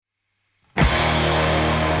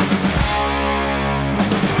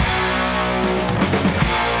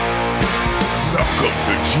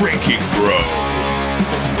Drinking Bros.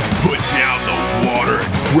 Put down the water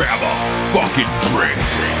and grab a fucking drink.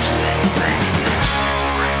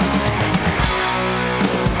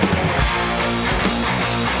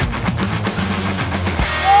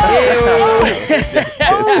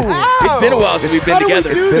 It's been a while since we've been together.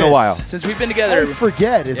 It's been a while. Since we've been together. I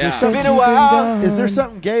forget. Is there something? Been a while. Is there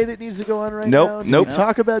something gay that needs to go on right Nope, now? nope. Do we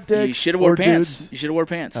talk about dicks. You should have wore pants. Dudes? You should have wore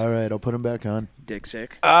pants. All right, I'll put them back on. Dick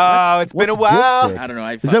sick. Oh, it's been a What's while. dick sick? I don't know.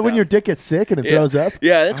 Is that when your dick gets sick and it throws up?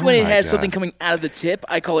 Yeah, that's when it my has God. something coming out of the tip.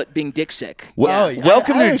 I call it being dick sick. Well, Yeah.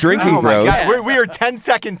 Welcome I to Drinking agree. Bros. God. We are 10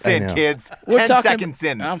 seconds in, know. kids. We're 10 talking- seconds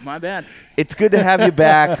in. Oh, my bad. It's good to have you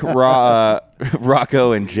back,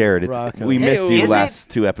 Rocco and Jared. Rocco. We missed Hey, you is last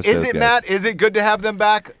 2 episodes. Is it, guys. Matt? Is it good to have them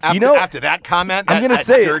back after, after that comment? I'm that, gonna that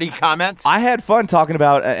say it. dirty comment. I had fun talking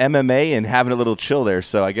about MMA and having a little chill there,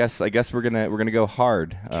 so I guess we're gonna go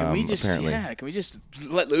hard. Can we just apparently. can we just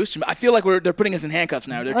let loose? I feel like they're putting us in handcuffs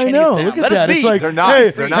now. They're I chaining know. us down. Look at Let that. us It's be. like, They're not- hey,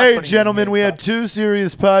 they're not hey, putting gentlemen, you we in had 2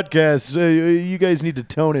 serious podcasts. You guys need to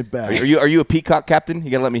tone it back. Are you a peacock captain? You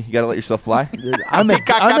gotta let yourself fly.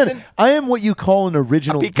 I am what you call an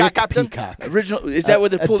original peacock dick captain? peacock. Original is that where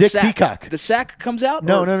they a pull dick the sack? peacock. The sack comes out?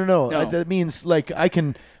 No. or- That means like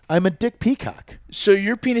I'm a dick peacock. So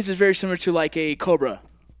your penis is very similar to like a cobra.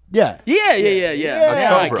 Yeah. Yeah.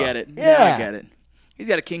 Now I cobra. get it. Yeah. Now I get it. He's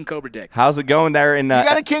got a king cobra dick. How's it going there? In You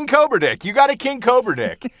got a King Cobra dick.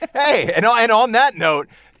 Hey, and on that note,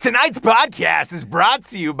 tonight's podcast is brought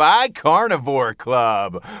to you by Carnivore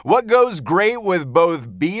Club. What goes great with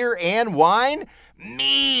both beer and wine?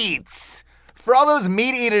 Meats. For all those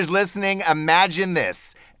meat eaters listening, imagine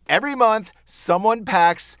this. Every month, someone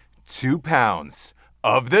packs 2 pounds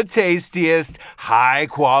of the tastiest,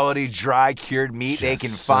 high-quality, dry-cured meat they can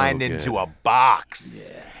find into a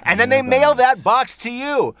box. And then they mail that box to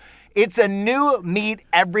you. It's a new meat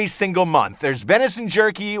every single month. There's venison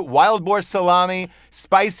jerky, wild boar salami,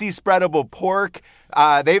 spicy spreadable pork.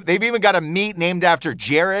 They've even got a meat named after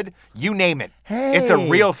Jared. You name it. It's a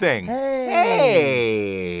real thing.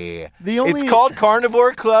 Hey. It's called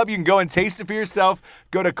Carnivore Club. You can go and taste it for yourself.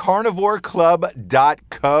 Go to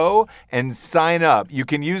carnivoreclub.co and sign up. You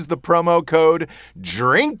can use the promo code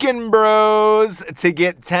Drinkin' Bros to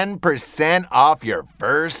get 10% off your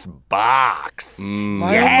first box.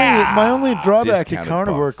 My only drawback to Discounted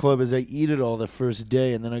Carnivore box. Club is I eat it all the first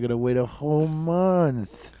day and then I got to wait a whole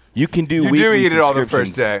month. You can do You weekly do eat it all the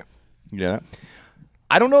subscriptions. first day. Yeah.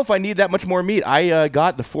 I don't know if I need that much more meat. I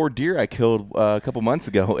got the 4 deer I killed a couple months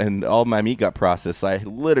ago, and all my meat got processed. So I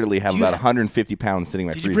literally have about 150 pounds sitting in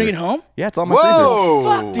my Did freezer. you bring it home? Yeah, it's on my Whoa.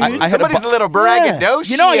 Fuck, dude. I had Somebody's a a little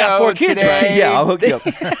braggadocio You know I got 4 kids, today. right? Yeah, I'll hook you up.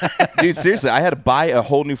 Dude, seriously, I had to buy a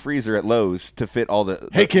whole new freezer at Lowe's to fit all the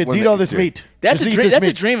Hey kids, one eat that all gets this here. meat. That's Just a eat dream. this That's a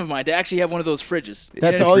meat. dream of mine to actually have one of those fridges.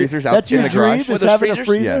 That's the all. freezers out That's in your the garage? dream. With Is those having a freezers?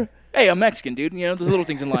 freezer. Hey, I'm Mexican, dude. You know the little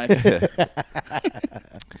things in life.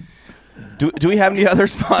 Do we have any other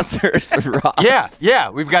sponsors, Ross? Yeah,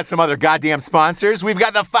 we've got some other goddamn sponsors. We've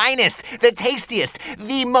got the finest, the tastiest,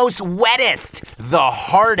 the most wettest, the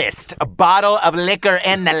hardest bottle of liquor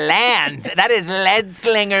in the land. That is Lead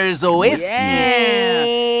Slingers Whiskey.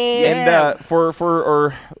 And for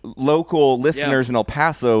our local listeners in El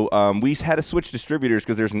Paso, we had to switch distributors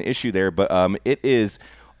because there's an issue there, but it is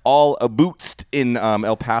all bootst in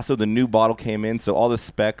El Paso. The new bottle came in, so all the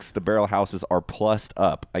specs, the barrel houses are plussed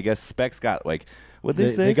up. I guess specs got like, what they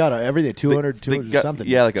say? They got everything 200 got- something.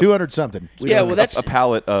 yeah, like 200 something. Yeah, well, that's a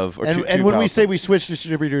pallet of. Or And two when we pallets say of- we switched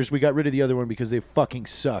distributors, we got rid of the other one because they fucking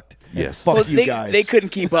sucked. Yes. Fuck well, you they, guys. They couldn't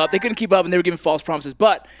keep up. They couldn't keep up, and they were giving false promises.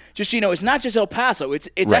 But just so you know, it's not just El Paso. It's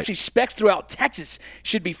Right. actually specs throughout Texas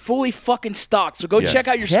should be fully fucking stocked. So go Yes. check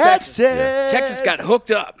out your Texas. specs. Texas got hooked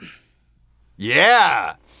up.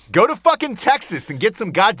 Yeah. Go to fucking Texas and get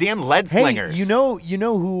some goddamn Lead Hey, Slingers. you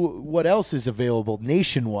know what else is available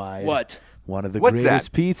nationwide? What? One of the What's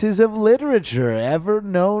greatest pieces of literature ever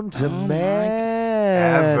known to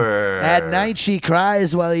man. Ever. At night she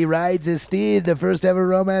cries while he rides his steed, the first ever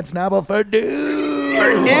romance novel for dudes.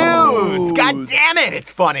 For dudes. God damn it.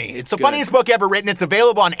 It's funny. It's the good. funniest book ever written. It's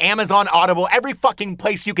available on Amazon, Audible, every fucking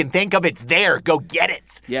place you can think of. It's there. Go get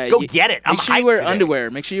it. Yeah, Go get it. I'm Make sure you hyped wear today. underwear.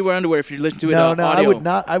 Make sure you wear underwear if you listen to it. No, audio. I would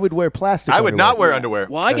not. I would wear plastic. I would not wear underwear.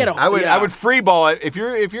 underwear. Well, I get a. I would yeah. I would freeball it. If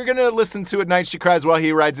you're gonna listen to At Night She Cries While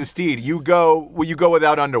He Rides His Steed, you go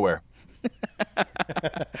without underwear.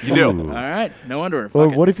 You do. All right, no underwear. Or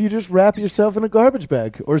Fuck it. what if you just wrap yourself in a garbage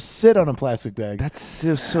bag or sit on a plastic bag? That's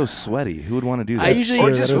so sweaty. Who would want to do that? I usually Or Sure,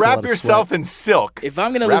 just that is a lot wrap of yourself in silk. if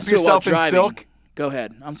I'm gonna Wrap listen to it while yourself in driving, silk. Go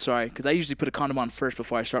ahead. I'm sorry, because I usually put a condom on first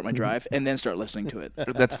before I start my drive, and then start listening to it.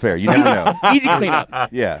 That's fair. You never know. Easy cleanup.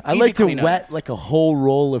 Yeah. I Easy like to cleanup. wet like a whole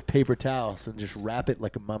roll of paper towels and just wrap it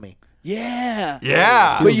like a mummy. Yeah.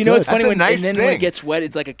 Yeah. But you know what's good. funny That's a when nice and then when thing. it gets wet,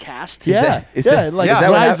 it's like a cast. Yeah, is yeah, that- like is it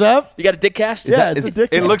that what dries up. You got a dick cast? Yeah, it's a dick.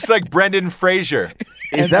 It looks like Brendan Fraser.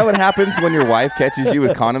 Is that what happens when your wife catches you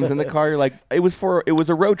with condoms in the car? You're like, it was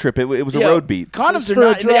a road trip. It was a Yeah, road beat. Condoms It's are for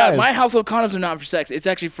a not. Yeah, drive. my household condoms are not for sex. It's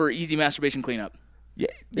actually for easy masturbation cleanup. Yeah,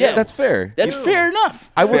 Yeah. that's fair. That's fair enough.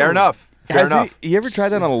 Fair enough. Fair enough. You ever tried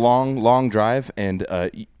that on a long drive? And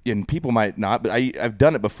people might not, but I've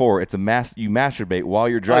done it before. It's you masturbate while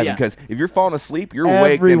you're driving yeah. because if you're falling asleep, you're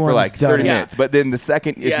awake then for like Everyone's done 30 it. minutes. But then the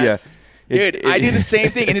second, Yes. if Dude, I do the same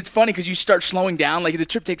thing, and it's funny because you start slowing down. Like the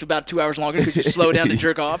trip takes about 2 hours longer because you slow down to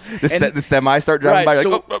jerk off. the semi start driving Right. by, So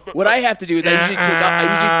like, oh, what I have to do is I usually take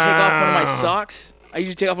off one of my socks. I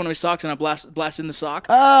usually take off one of my socks and I blast in the sock,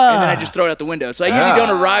 and then I just throw it out the window. So I usually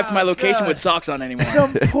don't arrive to my location with socks on anymore.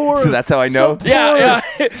 Some poor. So that's how I know? some Yeah, poor yeah.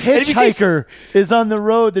 And if you see- Hitchhiker is on the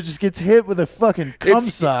road that just gets hit with a fucking cum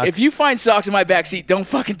sock. If you find socks in my backseat, don't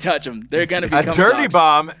fucking touch them. They're gonna A become dirty socks.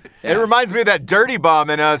 bomb. Yeah. It reminds me of that dirty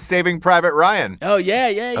bomb in Saving Private Ryan. Oh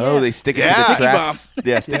yeah. oh, they stick it Yeah. to the Sticky tracks.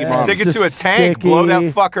 Yeah, sticky bomb. Stick it Just to a tank, blow that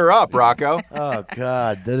sticky. fucker up, Rocco. Oh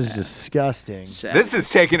God, that is disgusting. This is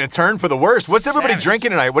taking a turn for the worse. What's everybody Savage.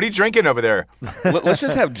 drinking tonight? What are you drinking over there? Let's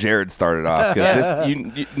just have Jared start it off because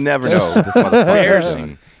you never know what this motherfucker is Embarrassing.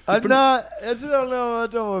 doing. I'm not. I don't know. I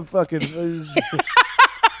don't want fucking.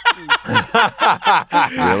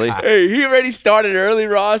 Really? Hey, he already started early,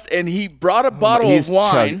 Ross, and he brought a bottle he's of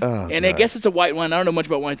wine, chugged- oh, and I God. guess it's a white wine. I don't know much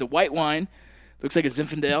about wine. It's a white wine. Looks like a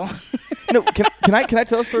Zinfandel. No, can I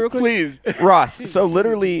tell a story real quick? Please. Ross, so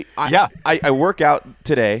literally, Yeah. I work out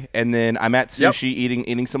today, and then I'm at Yep. sushi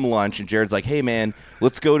eating some lunch, and Jared's like, hey, man,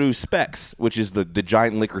 let's go to Specs, which is the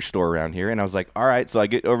giant liquor store around here. And I was like, all right. So I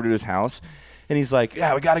get over to his house, and he's like,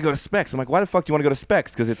 yeah, we got to go to Specs. I'm like, why the fuck do you want to go to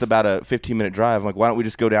Specs? Because it's about a 15-minute drive. I'm like, why don't we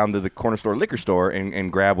just go down to the corner store liquor store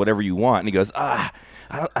and grab whatever you want? And he goes, I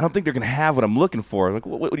don't think they're going to have what I'm looking for. I'm like,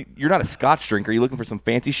 what, you're not a Scotch drinker. You're looking for some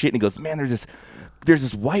fancy shit. And he goes, man, there's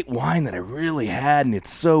this white wine that I really had, and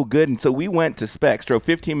it's so good. And so we went to Specs, drove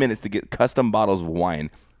 15 minutes to get custom bottles of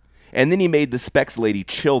wine. And then he made the Specs lady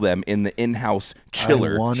chill them in the in-house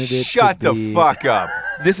chiller. I wanted it Shut to the be fuck up.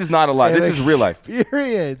 This is not a lie. This is real life.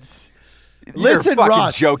 Experience. You're Listen, fucking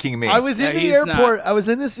Ross, joking me. I was in No, the he's airport. not. I was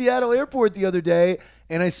in the Seattle airport the other day,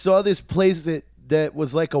 and I saw this place that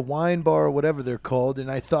was like a wine bar or whatever they're called,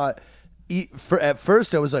 and I thought, at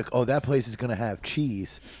first I was like, oh, that place is gonna have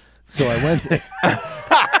cheese, so I went there,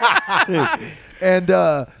 and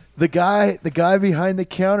the guy behind the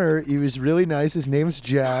counter, he was really nice. His name's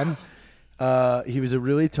John. He was a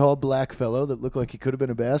really tall black fellow that looked like he could have been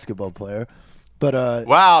a basketball player. But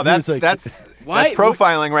Wow, he was that's Why-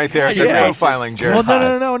 profiling right there. That's Yeah. profiling, Jared.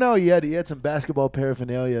 well, no. He had some basketball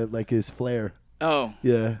paraphernalia, like his flair. Oh.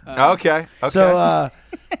 Yeah. Okay. So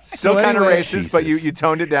Still so kind of anyway, racist, but you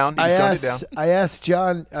toned it down. You I toned it down. asked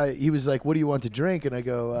John. He was like, "What do you want to drink?" And I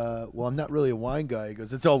go, "Well, I'm not really a wine guy." He goes,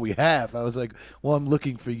 "That's all we have." I was like, "Well, I'm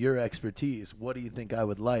looking for your expertise. What do you think I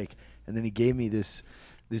would like?" And then he gave me this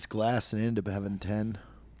glass, and I ended up having 10.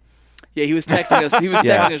 Yeah, he was texting us. He was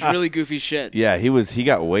Yeah. texting us really goofy shit. Yeah, he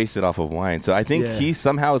got wasted off of wine. So I think Yeah. he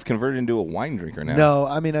somehow is converted into a wine drinker now. No,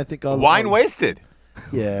 I mean, I think I'll Wine wasted.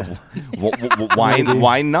 Yeah,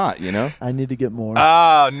 Wine not, you know? I need to get more.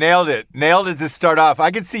 Oh, nailed it. Nailed it to start off.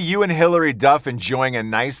 I could see you and Hillary Duff enjoying a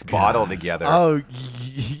nice bottle together. Oh,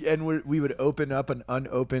 and we would open up an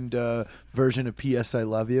unopened version of P.S. I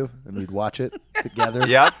Love You, and we'd watch it together.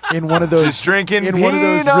 Yep. In one of those, Just drinking in one of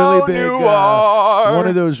those Pinot really big, Noir. one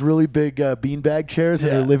of those really big beanbag chairs in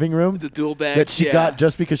Yeah. her living room The dual bag. that she yeah. got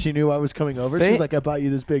just because she knew I was coming over. Thank- She's like, "I bought you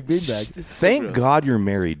this big beanbag." Thank God you're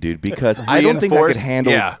married, dude, because I don't think I could Reinforced,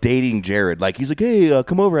 handle yeah. dating Jared. Like, he's like, hey,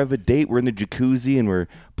 come over, have a date. We're in the jacuzzi, and we're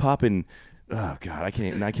popping. Oh, God, I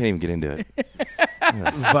can't even get into it.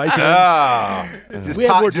 Vikings. Oh, just, We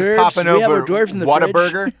have hors just d'oeuvres. popping We have over hors d'oeuvres in the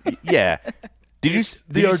Whataburger. Yeah. Did you?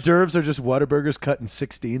 The hors d'oeuvres are just Whataburgers cut in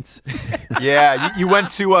 16ths. Yeah, you went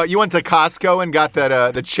to Costco and got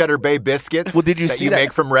that the Cheddar Bay biscuits. Well, did you that see you that-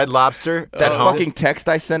 make from Red Lobster? That fucking text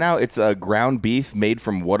I sent out, it's ground beef made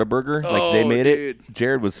from Whataburger. Like, they Oh, made dude. it.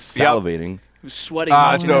 Jared was salivating. He was sweating.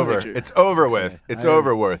 Ah, watching it's that over. picture. It's over with. It's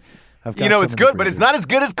over with. I've got You know, some it's in the good, but it's freezer. not as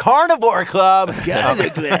good as Carnivore Club.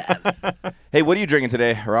 Hey, what are you drinking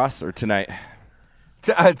today, Ross, or tonight?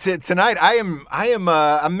 Tonight,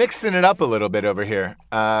 I'm mixing it up a little bit over here.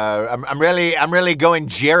 I'm really going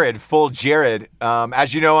full Jared.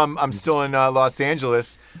 As you know, I'm still in Los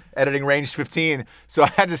Angeles, editing Range 15, so I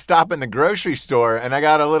had to stop in the grocery store, and I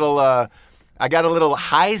got a little I got a little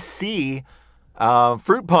high C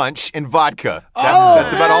fruit punch and vodka.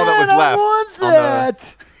 That's about all that was left. I want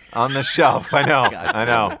that. On the shelf. I know. I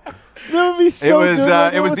know. That would be so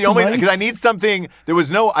good. It was the only because I need something. There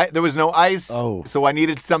was no ice, so I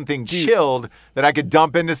needed something chilled that I could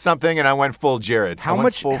dump into something, and I went full Jared. How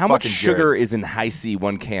much sugar is in High C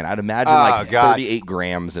one can? I'd imagine 38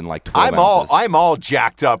 grams and like 12 ounces. I'm all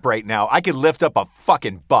jacked up right now. I could lift up a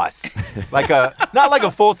fucking bus, not like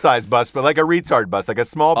a full size bus, but like a retard bus, like a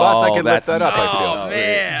small bus. I could lift that up. I feel. Oh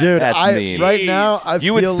man, dude, that's mean. Right now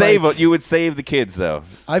you would save the kids though.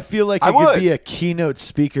 I feel like I could be a keynote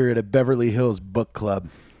speaker at a Beverly Hills book club.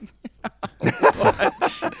 what the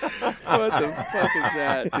fuck is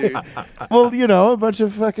that, dude? Well, a bunch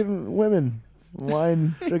of fucking women.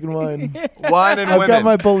 Drinking wine. Wine and women. I've got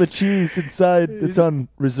my bowl of cheese inside. It's on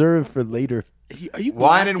reserve for later. Are you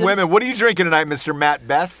wine and women? What are you drinking tonight, Mr. Matt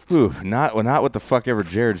Best? Ooh, not what the fuck ever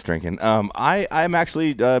Jared's drinking. I'm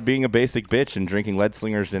actually being a basic bitch and drinking lead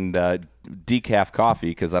slingers and decaf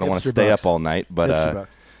coffee because I don't want to stay up all night. But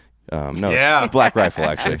Black Rifle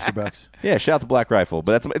actually. Yeah, shout out to Black Rifle.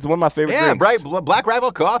 But it's one of my favorite drinks. Yeah, right. Black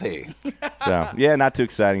Rifle coffee. So yeah, not too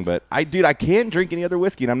exciting. But I can't drink any other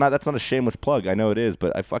whiskey, and that's not a shameless plug. I know it is,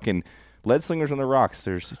 but I fucking lead slingers on the rocks.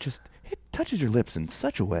 It touches your lips in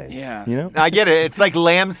such a way. Yeah. I get it. It's like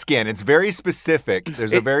lambskin. It's very specific.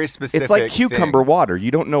 There's a very specific. It's like cucumber water.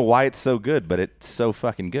 You don't know why it's so good, but it's so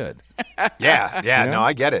fucking good. Yeah. No,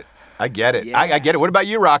 I get it. I get it. Yeah. I get it. What about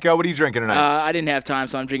you, Rocco? What are you drinking tonight? I didn't have time,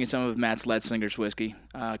 so I'm drinking some of Matt's Lead Slingers whiskey.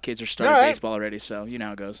 Kids are starting baseball already, so you know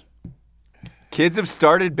how it goes. Kids have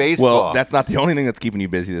started baseball. Well, that's not the only thing that's keeping you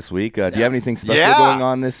busy this week. Do you have anything special going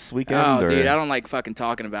on this weekend? Dude, I don't like fucking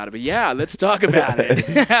talking about it, but yeah, let's talk about it.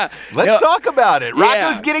 Let's talk about it.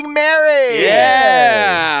 Rocco's getting married.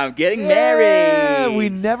 Yeah, I'm getting married. We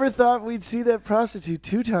never thought we'd see that prostitute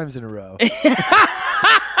 2 times in a row.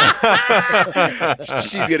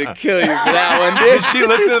 She's gonna kill you for that one, dude. Does she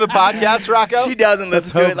listen to the podcast, Rocco? She doesn't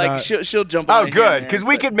listen to it. Like she'll jump on. Oh, good, because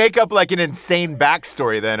we could make up like an insane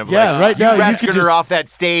backstory then of right now you rescued her off that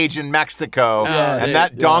stage in Mexico, and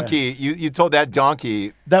that donkey. You told that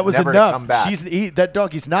donkey that was never enough. To come back. That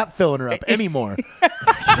donkey's not filling her up anymore.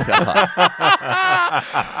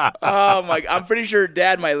 Oh my! I'm pretty sure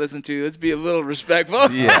Dad might listen to. Let's be a little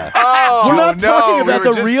respectful. Yeah. Oh, we're not talking about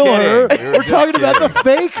the real her. We're talking about the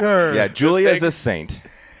fake her. Yeah, Julia's a saint.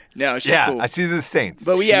 No, she's cool. She's a saint.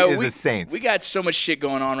 But she is a saint. We got so much shit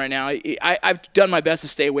going on right now. I've done my best to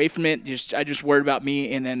stay away from it. I just worried about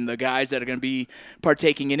me and then the guys that are going to be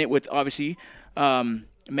partaking in it. With obviously,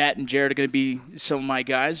 Matt and Jared are going to be some of my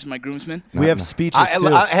guys, my groomsmen. We have speeches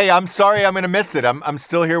too. Hey, I'm sorry, I'm going to miss it. I'm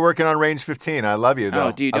still here working on Range 15. I love you though.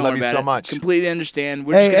 Oh, dude, I love you so it. much. Completely understand.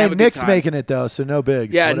 We're just gonna have a Nick's good time. making it though, so no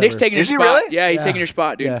bigs. Yeah, whatever. Nick's taking your spot. Is he really? Yeah, he's taking your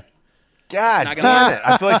spot, dude. Yeah. God damn it!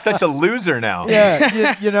 I feel like such a loser now.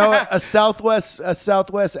 Yeah, a Southwest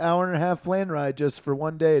hour and a half plane ride just for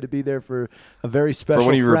one day to be there for a very special for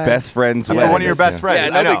one of your friend. best friends. For one of your best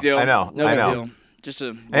friends. Yeah, no big deal. I know. No big deal. Just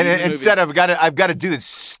a and instead I've got to do this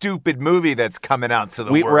stupid movie that's coming out to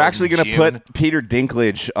the world. We're actually going to put Peter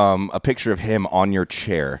Dinklage, a picture of him on your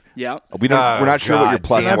chair. Yeah. We're not sure what your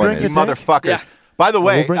plus one is. You motherfuckers. Yeah. By the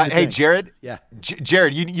way, hey, tank. Jared. Yeah.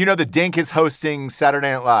 Jared, you know the Dink is hosting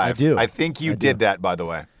Saturday Night Live. I do. I think you did that, by the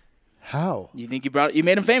way. How? You think you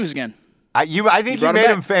made him famous again? I think you made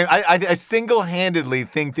him famous. I single-handedly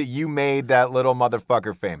think that you made that little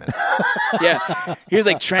motherfucker famous. Yeah. He was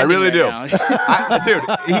like trending. I really do. Now. Dude,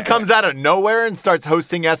 he comes out of nowhere and starts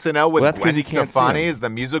hosting SNL with that's 'cause Gwen he can't Stefani see him. as the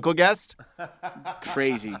musical guest.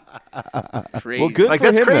 Crazy. Well, good Like, for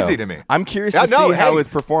that's him, crazy though. to me. I'm curious to see how his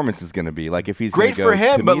performance is going to be. Like if he's Great gonna go for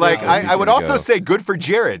him, but comedic like or if he's I would gonna also go- say good for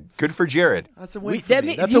Jared. Good for Jared. That's a win for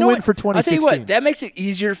me. That's you a know win what? for 2016. I'll tell you what, that makes it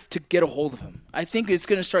easier to get a hold of him. I think it's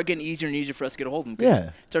going to start getting easier and easier for us to get a hold of him. Yeah.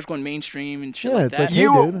 It starts going mainstream and shit Yeah, like it's that. like, hey,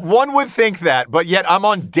 dude. One would think that, but yet I'm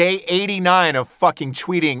on day 89 of fucking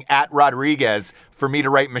tweeting at Rodriguez for me to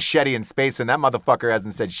write machete in space, and that motherfucker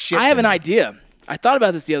hasn't said shit. I have to an me. idea. I thought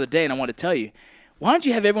about this the other day, and I want to tell you. Why don't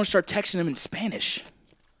you have everyone start texting him in Spanish?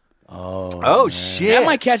 Oh shit! That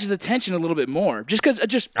might catch his attention a little bit more. Just because,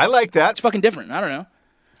 I like that. it's fucking different. I don't know.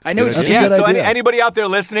 I know it's That's a Yeah, good so idea. anybody out there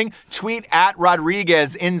listening, tweet at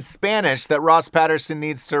Rodriguez in Spanish that Ross Paaterson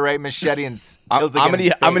needs to write machete and kills again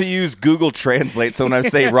in I'm gonna space. use Google Translate. So when I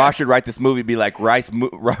say Ross should write this movie, it'd be like Ross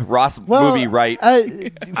movie right. I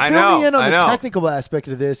Fill know, me in on I the know. technical aspect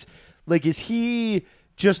of this. Like, is he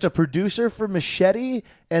just a producer for Machete,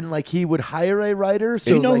 and like he would hire a writer?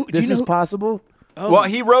 So this is possible. Well,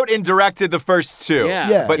 he wrote and directed the first two.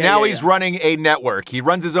 Yeah. But Yeah, now yeah, he's yeah. running a network. He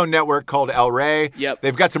runs his own network called El Rey. Yep.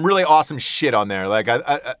 They've got some really awesome shit on there. Like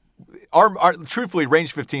truthfully,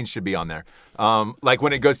 Range 15 should be on there. Like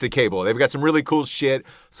when it goes to cable, they've got some really cool shit,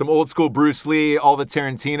 some old school Bruce Lee, all the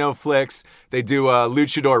Tarantino flicks. They do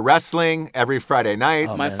luchador wrestling every Friday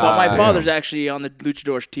night. My father's actually on the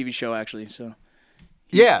Luchadors TV show, actually. So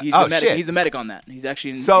he's shit. He's the medic on that. He's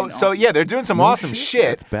actually yeah, they're doing some awesome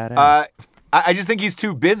shit. That's badass. I just think he's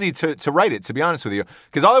too busy to write it, to be honest with you.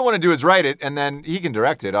 Because all I want to do is write it, and then he can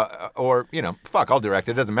direct it. Or, I'll direct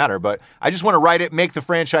it. It doesn't matter. But I just want to write it, make the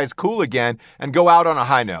franchise cool again, and go out on a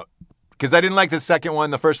high note. Because I didn't like the second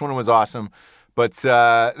one. The first one was awesome. But,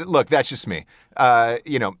 look, that's just me.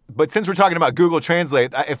 But since we're talking about Google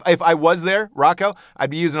Translate, if I was there, Rocco, I'd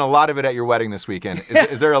be using a lot of it at your wedding this weekend.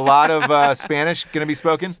 Is there a lot of Spanish going to be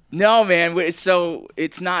spoken? No, man. So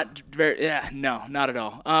it's not very. Yeah, no, not at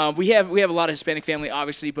all. We have a lot of Hispanic family,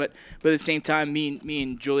 obviously, but at the same time, me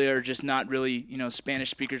and Julia are just not really Spanish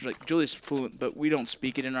speakers. Like Julia's fluent, but we don't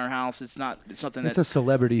speak it in our house. It's something It's a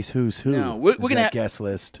celebrities who's who. No, we're gonna have guest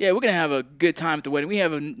list. Yeah, we're gonna have a good time at the wedding. We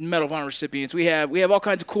have a Medal of Honor recipients. We have all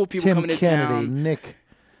kinds of cool people Tim coming Kennedy, to town. Nick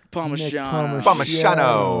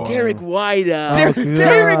Parmigiano. Derek Wida.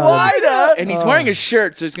 Derek Wida. And he's wearing a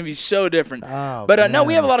shirt, so it's going to be so different. Oh, No,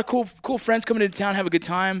 we have a lot of cool friends coming into town, have a good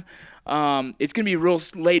time. It's going to be real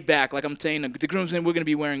laid back. Like I'm saying, the groomsmen, we're going to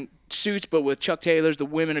be wearing suits, but with Chuck Taylors. The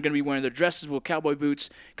women are going to be wearing their dresses with cowboy boots,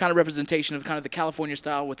 kind of representation of kind of the California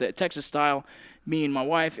style with the Texas style, me and my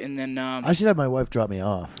wife. And then I should have my wife drop me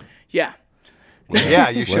off. Yeah. Yeah,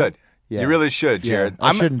 you should. Yeah. You really should, Jared.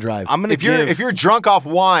 I shouldn't drive. If you're drunk off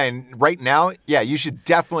wine right now, yeah, you should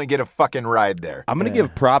definitely get a fucking ride there. I'm gonna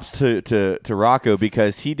give props to Rocco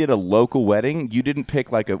because he did a local wedding. You didn't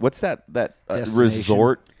pick like what's that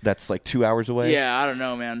resort that's like 2 hours away? Yeah, I don't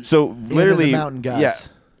know, man. So literally, the mountain gods. yeah.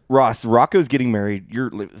 Ross, Rocco's getting married. You're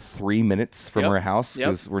 3 minutes from Yep. our house Yep.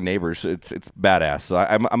 because we're neighbors. It's badass. So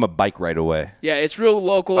I'm a bike ride away. Yeah, it's real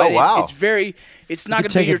local. Oh, and wow. It's very. It's not You going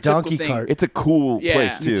could to be take your a donkey typical thing. cart. It's a cool Yeah.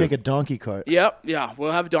 place You too. You take a donkey cart. Yep. Yeah,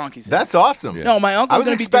 we'll have donkeys. That's awesome. No, my uncle. I was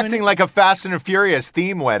expecting like a Fast and Furious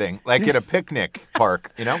theme wedding, like at a picnic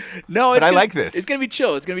park, No, but I like this. It's gonna be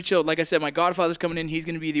chill. It's gonna be chill. Like I said, my godfather's coming in. He's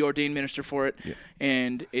gonna be the ordained minister for it,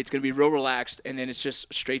 and it's gonna be real relaxed. And then it's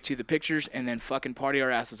just straight to the pictures, and then fucking party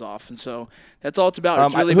our asses off. And so that's all it's about.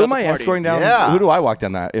 It's really who about am I the party. escorting down? Yeah. Who do I walk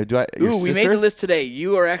down that? Your We made sister? the list today.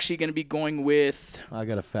 You are actually gonna be going with. I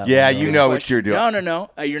got a fat Yeah, one, you though. know what you're doing. No.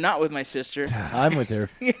 You're not with my sister. I'm with her.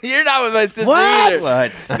 You're not with my sister What? either.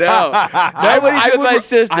 What? No, nobody's with my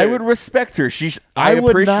sister. I would respect her. I I would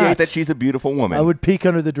appreciate not. that she's a beautiful woman. I would peek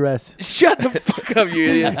under the dress. Shut the fuck up, you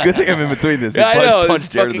idiot. Good thing I'm in between this. Yeah, I know, Punch this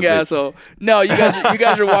Jared in fucking the face. asshole. No, you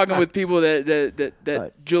guys are walking with people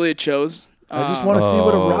that Julia chose. I just want to see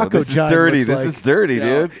what a Rocco This is giant dirty. looks This like. is dirty,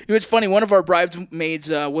 dude. It was funny. One of our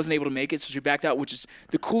bridesmaids wasn't able to make it, so she backed out, which is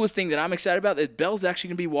the coolest thing that I'm excited about. That Belle's actually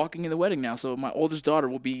going to be walking in the wedding now, so my oldest daughter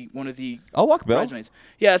will be one of the I'll walk, Belle. bridesmaids.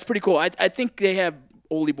 Yeah, it's pretty cool. I think they have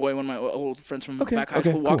Oldie Boy, one of my old friends from back high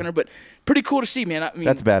school, walking her, but pretty cool to see, man. I mean,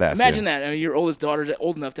 That's badass, Imagine that. I mean, your oldest daughter's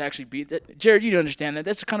old enough to actually be that. Jared, you understand that.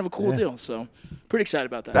 That's kind of a cool deal, so pretty excited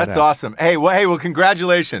about that. That's awesome. Hey, well,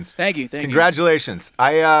 congratulations. Thank you. Congratulations.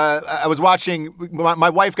 I was watching. My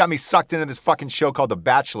wife got me sucked into this fucking show called The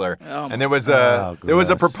Bachelor, and there was a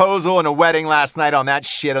gross. proposal and a wedding last night on that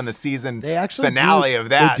shit on the season They actually finale do- of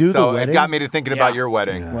that. they do the So it wedding? got me to thinking about your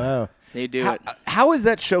wedding. Wow. They do it. How is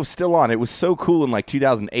that show still on? It was so cool in like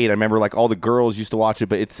 2008. I remember like all the girls used to watch it,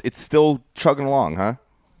 but it's still chugging along, huh?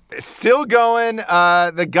 Still going.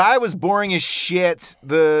 The guy was boring as shit.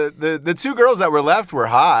 The two girls that were left were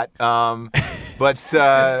hot. But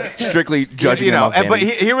Strictly judging them off but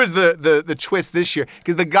vanity. here was the twist this year,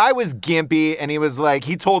 because the guy was gimpy and he was like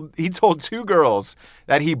he told two girls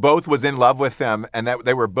that he both was in love with them and that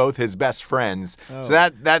they were both his best friends. So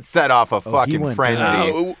that set off a fucking went frenzy. down.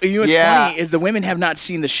 You know what's funny is the women have not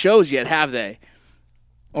seen the shows yet, have they?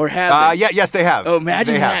 Or have they? Yes, they have. Oh,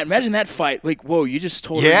 imagine They that! have. Imagine that fight. Like, whoa, you just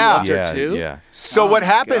told her Yeah. you loved yeah, her too. yeah. So what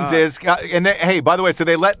happens God. is, and hey, by the way, so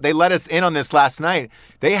they let us in on this last night.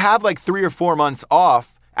 They have like 3 or 4 months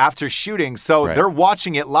off after shooting, so Right. they're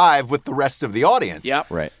watching it live with the rest of the audience. Yep.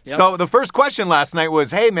 Right. Yep. So the first question last night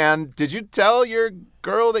was, "Hey man, did you tell your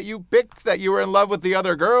girl that you picked that you were in love with the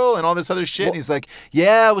other girl and all this other shit?" And he's like,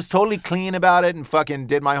 "Yeah, I was totally clean about it and fucking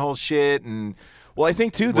did my whole shit and." Well, I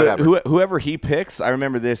think too Whatever. whoever he picks, I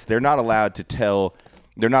remember this. They're not allowed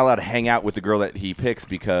to hang out with the girl that he picks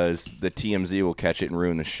because the TMZ will catch it and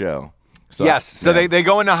ruin the show. So, Yes, so yeah. they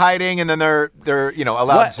go into hiding and then they're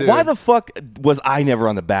allowed to. Why the fuck was I never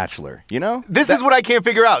on The Bachelor? You know? This is what I can't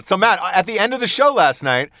figure out. So Matt, at the end of the show last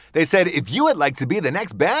night, they said if you would like to be the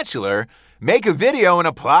next Bachelor, Make a video and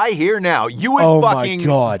apply here now. You would fucking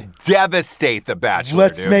devastate The Bachelor.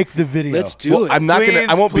 Let's dude. make the video. Let's do it. I'm not Please,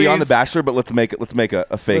 gonna. I won't be on The please. Bachelor, but let's make a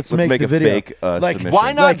fake. Let's make the a video. fake Like, submission.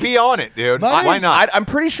 Why not be on it, dude? Why not? I'm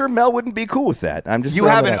pretty sure Mel wouldn't be cool with that. I'm just. You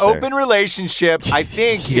throwing have it an out there. open relationship. I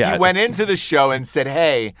think Yeah. if you went into the show and said,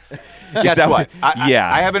 "Hey, guess that what? what-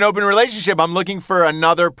 yeah. I have an open relationship. I'm looking for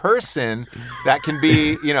another person that can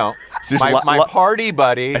be, Just my party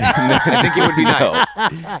buddy." I think it would be nice.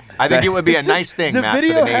 I think it would be a nice thing, The Matt,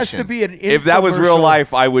 video for the has nation. to be an If that was real infomercial.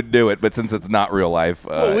 life, I would do it. But since it's not real life,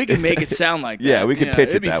 Well, we can make it sound like that. yeah, we could pitch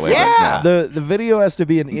it'd it be that way. fun. Yeah. but The video has to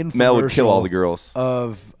be an infomercial. Mel would kill all the girls.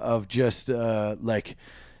 Of just like,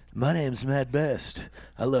 my name's Matt Best.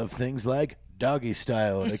 I love things like doggy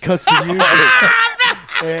style. And it cuts to music.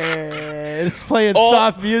 And it's playing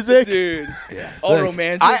soft music. Dude. All Like,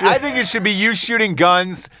 romantic. I think it should be you shooting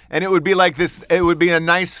guns, and it would be like this. It would be a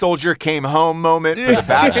nice soldier came home moment for The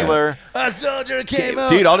Bachelor. A soldier came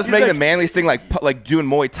up. Dude, I'll just He's make like, the manliest thing like doing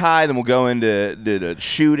Muay Thai. Then we'll go into the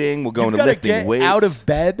shooting. We'll go You've into gotta lifting get weights. out of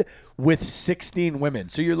bed with 16 women.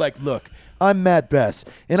 So you're like, look, I'm Matt Best,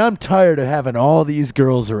 and I'm tired of having all these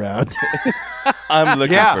girls around. I'm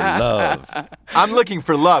looking Yeah. for love. I'm looking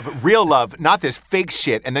for love, real love, not this fake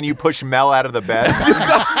shit. And then you push Mel out of the bed.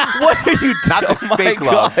 What are you Not this Oh my fake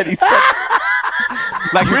God, love. he's such-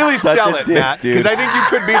 Like really such sell a it, dick, Matt. Because dude. I think you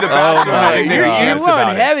could be The Bachelor. my I think you're there'd be you're hits going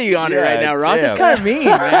about it. heavy on it right Yeah, now, Ross. damn. It's kind of mean,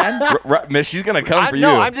 man. Miss, she's gonna come for you.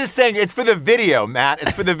 No, I'm just saying it's for the video, Matt.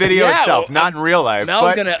 It's for the video Yeah, itself, well, not in real life. Mel's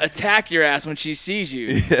But gonna attack your ass when she sees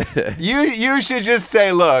you. you should just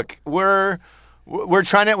say, look, we're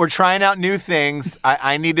trying out new things.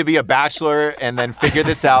 I need to be a bachelor and then figure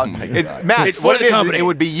this out. Matt, It's for what the it is, company. it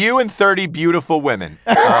would be you and 30 beautiful women,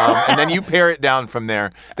 and then you pare it down from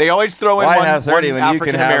there. They always throw in Why one, have 30 one when you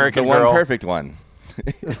can African have American the one girl. perfect one?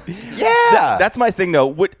 Yeah, That's my thing,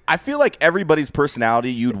 though. I feel like everybody's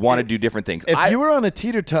personality, you'd want to do different things. If you were on a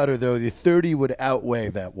teeter-totter, though, the 30 would outweigh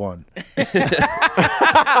that one. We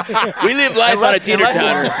live life on a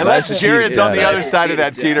teeter-totter. Unless Jared's on the Yeah. other side of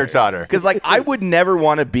that teeter-totter. Because, like, I would never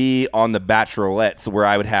want to be on The Bachelorette, so where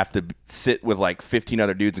I would have to sit with, like, 15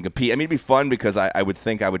 other dudes and compete. I mean, it'd be fun because I would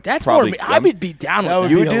think I would That's probably... more. I would be down with That would that.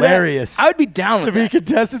 be would do that? hilarious. I would be down to with be that.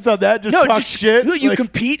 contestants on that, just talk shit. You like,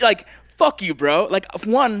 compete like fuck you, bro. Like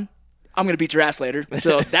one, I'm gonna beat your ass later.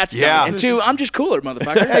 So that's Yeah. dumb. And two, I'm just cooler,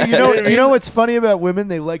 motherfucker. Hey, you know, what I mean? you know what's funny about women?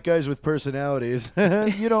 They like guys with personalities.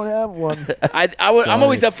 You don't have one. I'm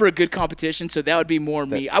always up for a good competition, so that would be more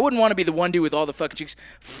me. I wouldn't want to be the one dude with all the fucking chicks.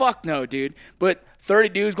 Fuck no, dude. But 30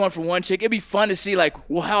 dudes going for one chick, it'd be fun to see, like,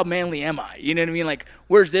 well, how manly am I? You know what I mean? Like,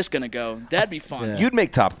 where's this gonna go? That'd be fun. You'd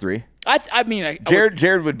make top 3. I mean, I would-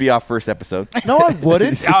 Jared would be off first episode. No, I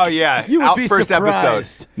wouldn't. Oh yeah, You would out be first surprised.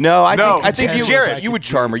 episode. No, I No, think you, Jared. you would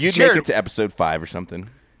charm her. You'd Jared. make it to episode 5 or something.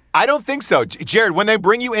 I don't think so. Jared, when they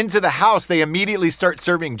bring you into the house, they immediately start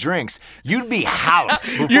serving drinks. You'd be housed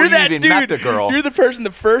before you're you that even dude. met the girl. You're the person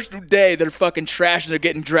the first day they're fucking trash and they're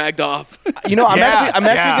getting dragged off. You know, I'm Yeah, actually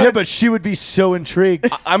yeah. Yeah, but she would be so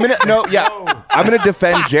intrigued. I'm gonna I'm gonna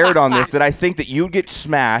defend Jared on this. That I think that you'd get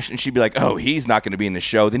smashed, and she'd be like, "Oh, he's not gonna be in the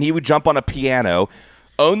show." Then he would jump on a piano,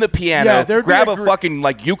 own the piano, Yeah, there'd be grab a a fucking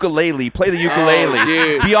like ukulele, play the ukulele,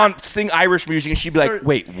 dude. be on sing Irish music, and she'd be like, Start-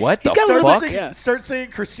 "Wait, what the Start fuck?" singing, Yeah. start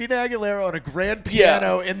singing Christina Aguilera on a grand Yeah.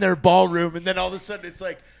 piano in their ballroom, and then all of a sudden it's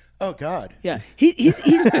like, oh God. Yeah, he has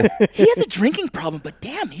a drinking problem, but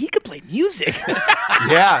damn, he could play music.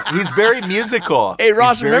 Yeah, he's very musical. Hey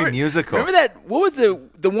Ross, he's very remember musical. Remember that? What was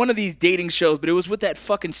the one of these dating shows? But it was with that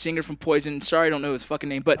fucking singer from Poison. Sorry, I don't know his fucking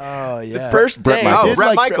name. But Oh, yeah. the first Brett day, Michaels. Oh, did Brett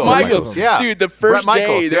like Michaels. Brett Michaels. Yeah. Dude, the first Brett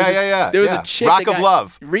Michaels. day, there was Yeah. there was yeah. a chick Rock that of got-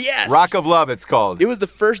 Love. Yes. Rock of Love, it's called. It was the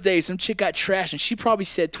first day some chick got trashed, and she probably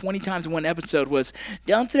said 20 times in one episode was,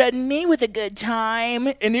 "Don't threaten me with a good time,"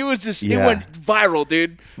 and it was just it Yeah. went viral,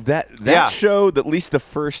 dude. That Yeah. show, at least the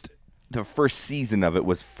first season of it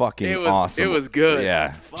was fucking It was awesome. it was good.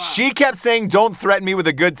 Yeah. She kept saying, "Don't threaten me with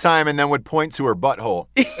a good time," and then would point to her butthole.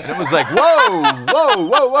 And it was like, whoa, whoa,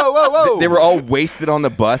 whoa, whoa, whoa, whoa. They were all wasted on the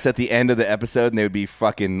bus at the end of the episode, and they would be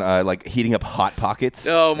fucking like heating up Hot Pockets.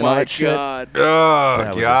 Oh and all my that shit. god.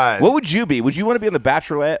 Oh, God. What would you be? Would you want to be on The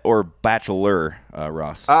Bachelorette or Bachelor,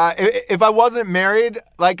 Ross? If I wasn't married,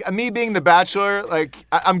 like me being the Bachelor, like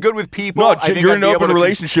I'm good with people. no, I think you're I'd in be an able open to-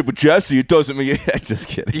 relationship with Jesse. It doesn't mean. Just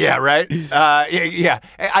kidding. Yeah, right. Yeah.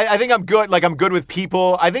 I think I'm good. Like I'm good with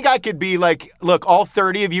people. I think I could be like, look, all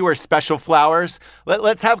 30 of you are special flowers.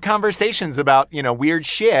 Let's have conversations about weird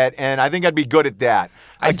shit, and I think I'd be good at that.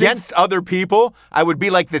 Against other people, I would be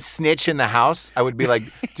like the snitch in the house. I would be like,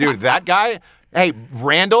 dude, that guy. Hey,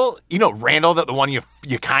 Randall, you know Randall, the one you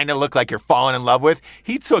kind of look like you're falling in love with?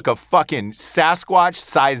 He took a fucking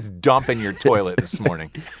Sasquatch-sized dump in your toilet this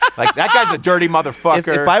morning. Like, that guy's a dirty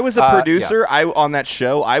motherfucker. If I was a producer on that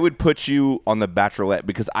show, I would put you on The Bachelorette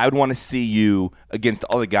because I would want to see you against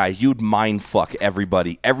all the guys. You'd mind fuck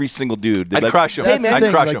everybody, every single dude. I'd crush him. That's the I'd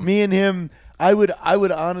thing, crush like, him. Me and him, I would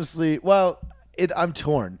honestly. Well, I'm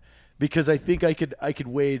torn because I think I could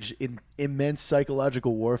wage immense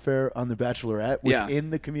psychological warfare on The Bachelorette within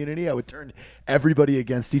the community. I would turn everybody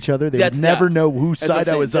against each other. They would never know whose side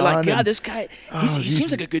I was They're on. like, God, this guy, he seems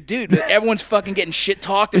like a good dude. But everyone's fucking getting shit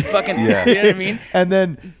talked and fucking, you know what I mean? And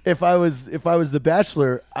then if I was The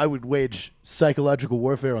Bachelor, I would wage psychological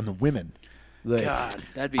warfare on the women. Like, God,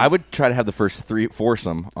 that'd be. I would try to have the first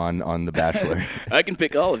foursome on The Bachelor. I can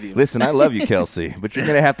pick all of you. Listen, I love you, Kelsey, but you're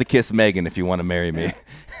gonna have to kiss Megan if you want to marry me.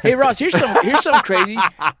 Hey, Ross, here's something crazy.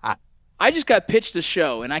 I just got pitched a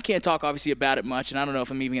show, and I can't talk obviously about it much, and I don't know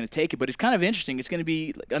if I'm even going to take it, but it's kind of interesting. It's going to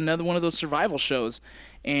be like another one of those survival shows,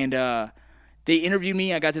 and they interviewed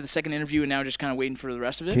me. I got to the second interview, and now just kind of waiting for the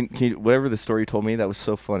rest of it. Can you, whatever the story you told me, that was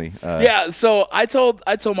so funny. Yeah, so I told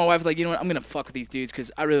my wife, like, you know what, I'm gonna fuck with these dudes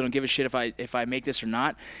because I really don't give a shit if I make this or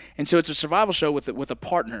not. And so it's a survival show with a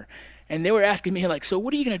partner, and they were asking me like, so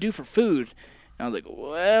what are you gonna do for food? And I was like,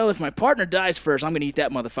 well, if my partner dies first, I'm gonna eat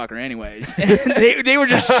that motherfucker anyways. And they were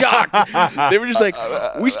just shocked. They were just like,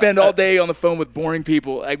 we spend all day on the phone with boring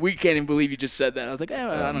people. Like, we can't even believe you just said that. I was like,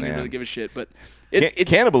 I don't really give a shit, but.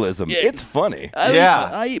 Cannibalism. Yeah. It's funny.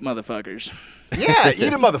 I eat motherfuckers. Yeah,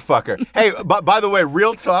 eat a motherfucker. Hey, by the way,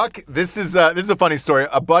 real talk. This is a funny story.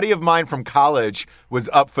 A buddy of mine from college was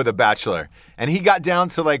up for The Bachelor, and he got down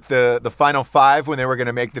to like the final 5 when they were going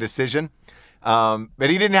to make the decision. But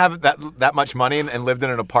he didn't have that much money and lived in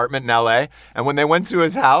an apartment in LA. And when they went to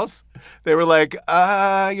his house, they were like,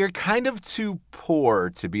 you're kind of too poor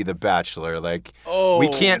to be the Bachelor. Like, we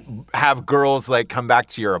can't have girls like come back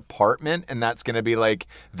to your apartment and that's going to be like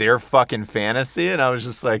their fucking fantasy. And I was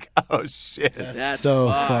just like, oh shit. That's so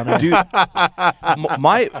funny. Dude,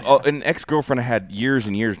 my an ex-girlfriend I had years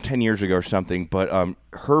and years, 10 years ago or something, but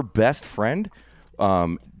her best friend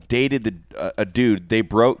dated a dude. They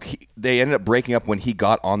ended up breaking up when he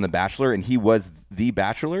got on The Bachelor, and he was the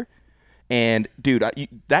Bachelor. And dude,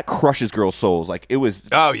 that crushes girls' souls. Like, it was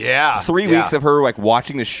 3 weeks of her like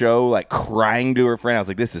watching the show, like crying to her friend. I was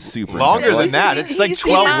like, this is super longer intense. than that. It's like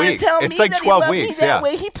 12 weeks. It's like 12 weeks. Yeah.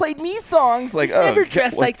 He played me songs. Like, Never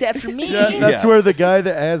dressed like that for me. That's where the guy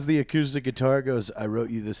that has the acoustic guitar goes, I wrote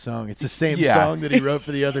you this song. It's the same song that he wrote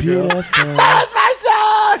for the other girl. That's my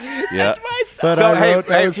song. Yeah. That's my song. But So, I hey, wrote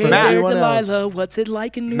those for Matt. everyone else. Delilah, what's it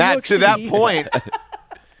like in New York Matt, City?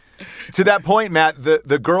 to that point, Matt,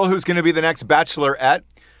 the girl who's going to be the next Bachelorette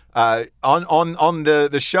on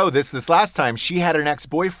the show this last time, she had an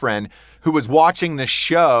ex-boyfriend who was watching the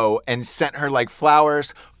show and sent her like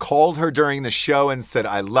flowers, called her during the show and said,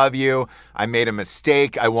 I love you. I made a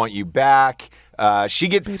mistake. I want you back. She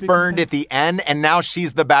gets spurned at the end, and now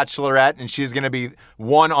she's the Bachelorette, and she's going to be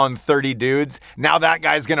 1 on 30 dudes. Now that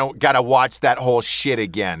guy's got to watch that whole shit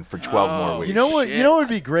again for 12 more weeks. You know what? You know what would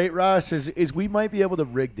be great, Ross, is we might be able to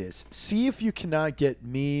rig this. See if you cannot get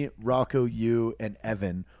me, Rocco, you, and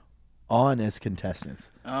Evan on as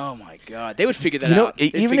contestants. Oh my God, they would figure that out.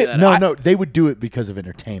 They would do it because of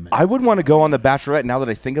entertainment. I would want to go on The Bachelorette now that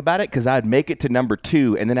I think about it, because I'd make it to number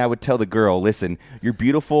 2, and then I would tell the girl, listen, you're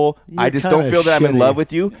beautiful. I just don't kinda feel that I'm in shitty. love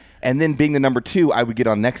with you. And then being the number 2, I would get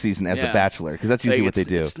on next season as The Bachelor, because that's usually what they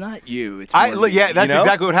do. It's not you. It's more that's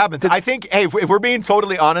exactly what happens. I think, hey, if we're being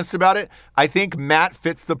totally honest about it, I think Matt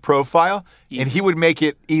fits the profile, and he would make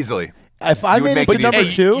it easily. If I made it to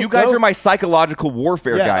number 2, you guys are my psychological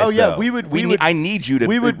warfare guys. Oh yeah, though. we would. I need you to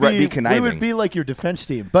be conniving. We would be like your defense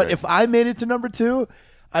team. But if I made it to number 2,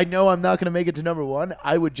 I know I'm not going to make it to number 1.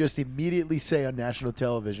 I would just immediately say on national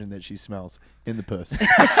television that she smells in the puss.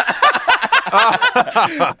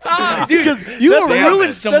 Dude, you will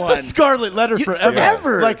ruin someone. That's a scarlet letter forever.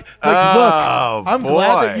 Forever. Look, I'm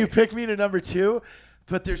glad that you picked me to number 2.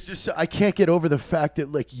 But there's just I can't get over the fact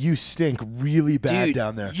that like you stink really bad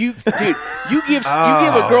down there. You give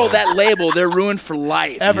a girl that label, they're ruined for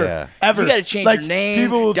life. Ever. You got to change your name,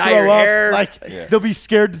 people will dye throw your up, hair. they'll be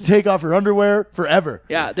scared to take off her underwear forever.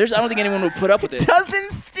 Yeah, I don't think anyone would put up with it.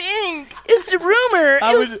 Doesn't stink. It's a rumor.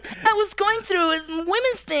 I was going through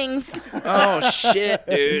women's things. Oh shit,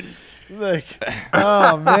 dude. Like,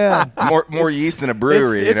 oh man, more yeast than a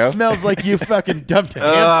brewery. It smells like you fucking dumped a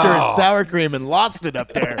hamster in sour cream and lost it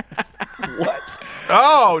up there. What?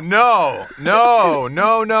 Oh no!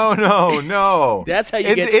 That's how you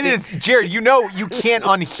it, get. It is, Jared. You know you can't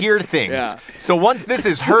unhear things. Yeah. So once this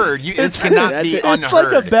is heard, this cannot be unheard. It's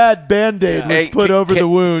like a bad Band-Aid was put over the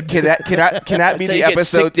wound. Can that be That's the how you get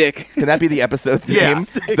episode? sick dick. Can that be the episode's Yeah. name?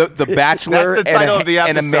 The Bachelor That's the title of the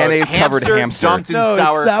and a episode. mayonnaise-covered hamster. dumped in No,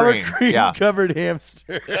 sour, it's sour cream Yeah. covered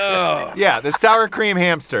hamster. Yeah, the sour cream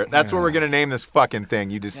hamster. That's what we're gonna name this fucking thing.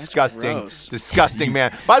 You disgusting, gross. disgusting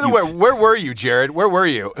man. By the way, where were you, Jared? Where were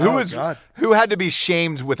you? God. Who had to be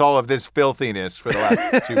shamed with all of this filthiness for the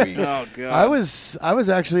last 2 weeks? Oh god. I was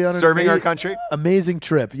actually on Serving our country? Amazing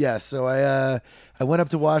trip. Yes. So I went up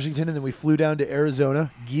to Washington and then we flew down to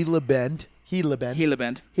Arizona, Gila Bend, which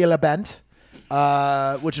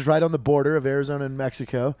is right on the border of Arizona and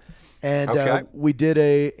Mexico, and Okay. we did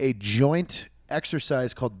a joint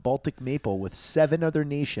exercise called Baltic Maple with 7 other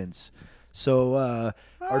nations. So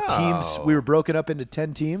our teams, we were broken up into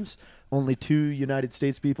 10 teams. Only 2 United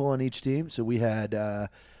States people on each team. So we had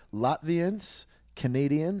Latvians,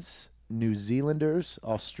 Canadians, New Zealanders,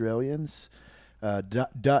 Australians,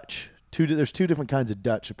 Dutch. There's 2 different kinds of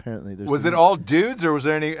Dutch, apparently. Was it all dudes or was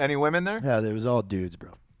there any women there? Yeah, there was all dudes,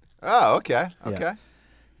 bro. Oh, okay. Okay.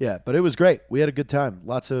 Yeah, but it was great. We had a good time.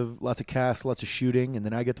 Lots of casts, lots of shooting, and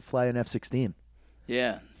then I get to fly an F-16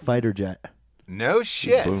 Yeah. fighter jet. No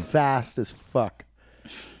shit. Fast as fuck.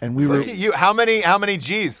 And we Look were at you. How many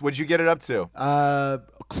G's would you get it up to?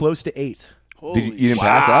 close to 8. Did you didn't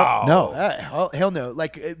pass out? No, hell no.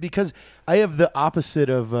 Like because I have the opposite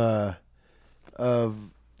of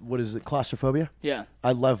what is it? Claustrophobia. Yeah.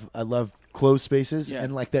 I love closed spaces, Yeah.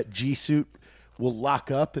 and like that G suit will lock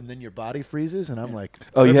up, and then your body freezes, and I'm like,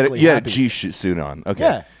 Oh, you had perfectly a happy. G suit on. Okay.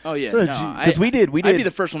 Yeah. Oh yeah. So No, because we did. I'd be the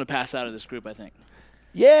first one to pass out of this group, I think.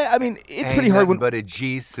 Yeah, I mean it's Ain't pretty hard when. nothing but a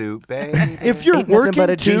G suit, babe. If you're Ain't nothing working but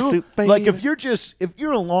a too, G-suit, like baby. if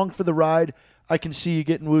you're along for the ride, I can see you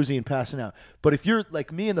getting woozy and passing out. But if you're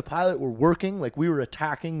like me and the pilot were working, like we were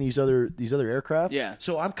attacking these other aircraft. Yeah.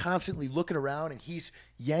 So I'm constantly looking around and he's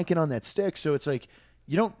yanking on that stick. So it's like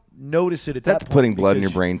you don't notice it at that That's point. putting blood in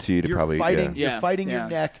because your brain, too, to you're probably- fighting. yeah. You're fighting Yeah. your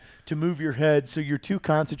neck to move your head, so you're too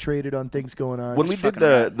concentrated on things going on. When we did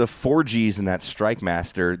the 4Gs in that Strike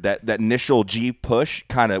Master, that initial G push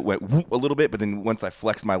kind of went whoop a little bit, but then once I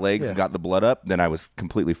flexed my legs and got the blood up, then I was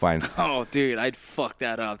completely fine. Oh, dude, I'd fuck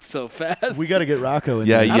that up so fast. we got to get Rocco in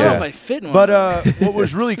Yeah, there. I don't know if I fit in one. But what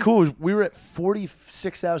was really cool was we were at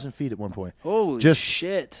 46,000 feet at one point. holy just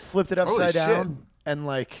shit. Flipped it Holy upside shit. down and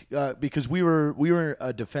like because we were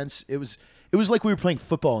a defense. It was like we were playing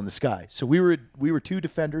football in the sky. So we were 2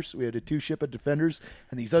 defenders. We had a 2 ship of defenders,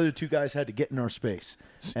 and these other 2 guys had to get in our space.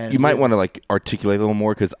 And You might want to like articulate a little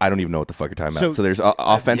more because I don't even know what the fuck you're talking about. So- So there's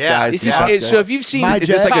offense Yeah. guys. This defense is, guys. so if you've seen My It's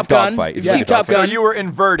jet- just like a Top Gun, dogfight. if It's you've like seen a Top So Gun, you were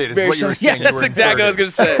inverted, is very what you were similar. saying. Yeah, You were that's exactly what I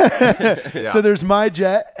was going to say. Yeah. So there's my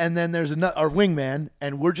jet, and then there's our wingman,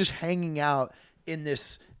 and we're just hanging out in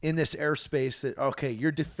this airspace. That okay,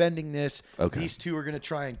 you're defending this. Okay. These 2 are going to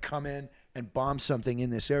try and come in and bomb something in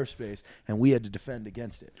this airspace, and we had to defend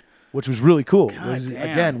against it, which was really cool. damn.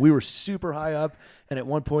 Again, we were super high up, and at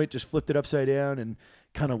one point just flipped it upside down and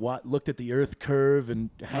kind of looked at the Earth curve and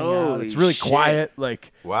hang out. Holy It's really shit. quiet.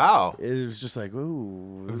 Like Wow. it was just like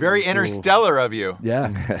ooh, this Very is cool. interstellar of you. Yeah,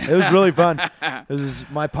 it was really fun. This is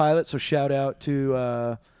my pilot, so shout out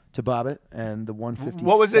to Bobbit and the 150.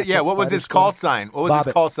 What was it? Yeah, what was his call sign? What was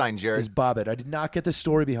his call sign, It Jared? was Bobbit. I did not get the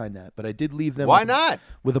story behind that, but I did leave them. Why not?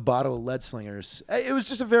 With a bottle of lead slingers. It was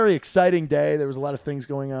just a very exciting day. There was a lot of things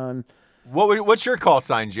going on. What's your call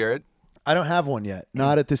sign, Jared? I don't have one yet.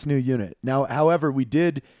 Not at this new unit. Now, however, we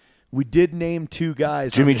did name 2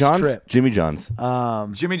 guys. Jimmy on this John's. trip. Jimmy John's.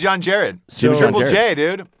 Jimmy John Jared. So- Triple Jared. J,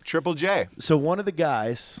 dude. Triple J. So one of the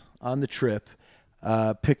guys on the trip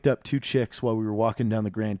picked up 2 chicks while we were walking down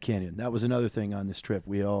the Grand Canyon. That was another thing on this trip.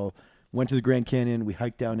 We all went to the Grand Canyon. We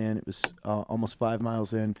hiked down in. It was almost 5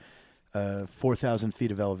 miles in, 4,000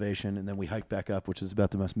 feet of elevation, and then we hiked back up, which is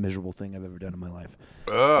about the most miserable thing I've ever done in my life.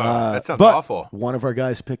 That sounds But awful. one of our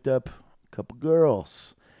guys picked up a couple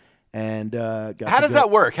girls. And How does that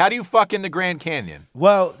work? How do you fuck in the Grand Canyon?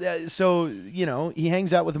 Well, so he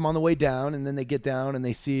hangs out with them on the way down, and then they get down and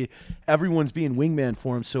they see everyone's being wingman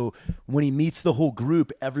for him. So when he meets the whole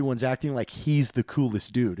group, everyone's acting like he's the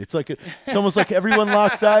coolest dude. It's almost like everyone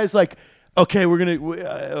locks eyes, like, okay, we're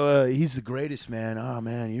gonna. He's the greatest, man. Oh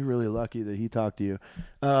man, you're really lucky that he talked to you.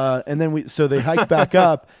 And then they hike back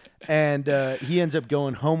up, and he ends up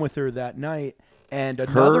going home with her that night. And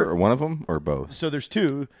another, Her or one of them or both? so there's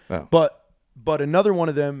 2, Oh. but another one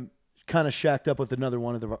of them kind of shacked up with another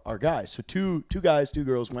one of our guys. So two guys, 2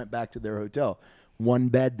 girls went back to their hotel. 1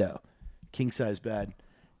 bed though, king size bed,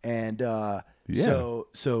 and so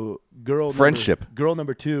girl Friendship. Girl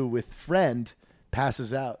number 2 with friend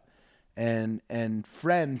passes out, and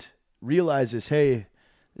friend realizes, hey,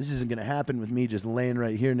 this isn't gonna happen with me just laying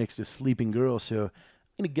right here next to a sleeping girl. So I'm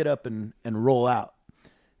gonna get up and roll out,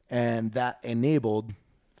 and that enabled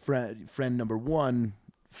friend number 1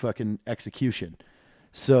 fucking execution.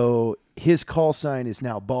 So his call sign is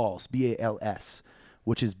now BALS, BALS,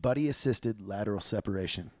 which is buddy assisted lateral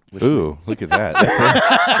separation. Ooh, look at that. That's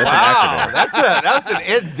an acronym. That's an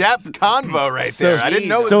in-depth convo right there. I didn't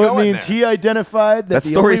know it was So going it means there. he identified that That the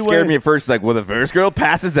story only scared way, me at first. Like, well, the first girl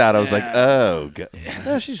passes out. I was like, oh, God.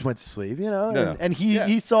 No, she just went to sleep, you know. No. And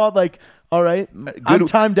he saw like, all right, I'm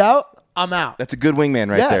timed out. I'm out. That's a good wingman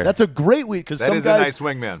right there. That's a great week because That some is guys, a nice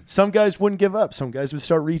wingman. Some guys wouldn't give up. Some guys would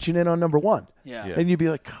start reaching in on number 1. Yeah. And you'd be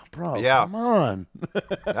like, oh, bro, Yeah. come on.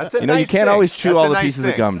 That's a you know, nice you can't thing. always chew That's all a the nice pieces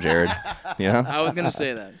thing. of gum, Jared. You know? I was gonna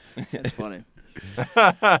say that. That's funny.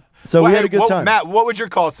 So Well, we hey, had a good time. Matt, what would your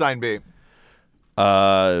call sign be?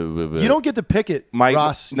 You don't get to pick it,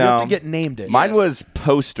 Ross. You have to get named it. Mine was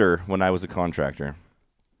poster when I was a contractor.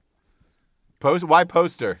 Why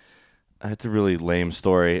poster? It's a really lame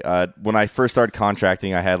story. When I first started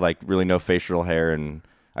contracting, I had like really no facial hair, and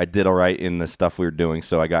I did all right in the stuff we were doing.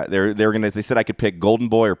 So I got they said I could pick Golden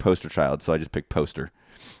Boy or Poster Child, so I just picked Poster.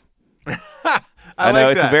 I know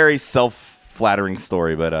like it's that. a very self-flattering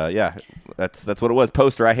story, but yeah, that's what it was.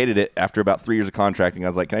 Poster. I hated it after about 3 years of contracting. I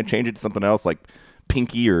was like, can I change it to something else like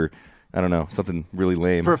Pinky or I don't know, something really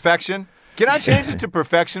lame. Perfection. Can I change it to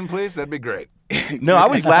perfection, please? That'd be great. No, I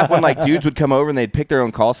always laugh when like dudes would come over and they'd pick their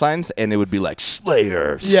own call signs, and it would be like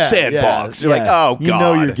Slayer, Sandbox. You're like, oh god, you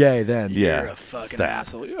know you're gay then. Yeah, You're a fucking Stop.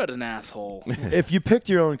 asshole. You're an asshole. If you picked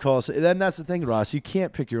your own call sign, then that's the thing, Ross. You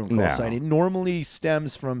can't pick your own call No. sign. It normally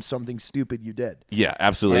stems from something stupid you did. Yeah,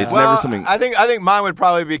 absolutely. It's Well, never something. I think mine would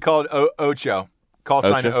probably be called Ocho. Call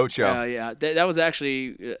sign Ocho? Ocho. Yeah, that was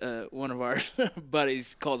actually one of our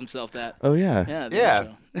buddies calls himself that. Oh yeah. Yeah.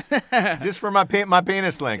 Yeah. Just for my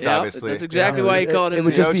penis link, Yeah, obviously. that's exactly why he called it. It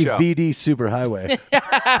would just be Ocho. VD Superhighway.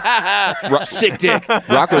 sick dick.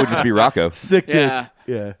 Rocco would just be Rocco. Sick dick. Yeah.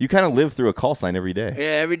 Yeah. You kind of live through a call sign every day. Yeah,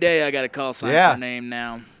 every day I got a call sign Yeah. for a name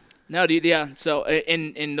now. No, dude, yeah. So,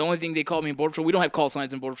 and the only thing they call me in Border Patrol, we don't have call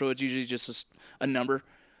signs in Border Patrol. It's usually just a number.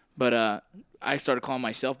 But I started calling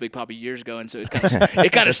myself Big Papi years ago, and so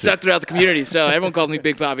it kind of stuck throughout the community. So everyone calls me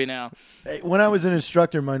Big Papi now. When I was an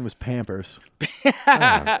instructor, mine was Pampers.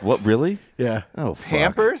 What really? Yeah. Oh, fuck.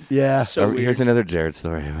 Pampers? Yeah. So weird. Here's another Jared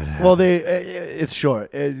story. Well, it's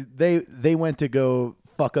short. They went to go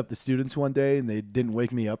fuck up the students one day, and they didn't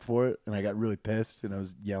wake me up for it, and I got really pissed, and I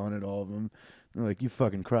was yelling at all of them. They're like, you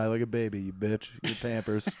fucking cry like a baby, you bitch. Your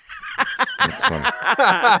Pampers. That's funny.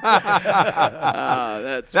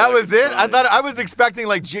 That was it? I thought I was expecting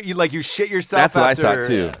like you shit yourself That's what I after, thought,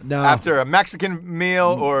 too. No. After a Mexican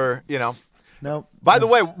meal or, you know. No. By the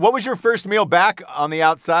way, what was your first meal back on the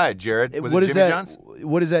outside, Jared? Was What it is Jimmy that? John's?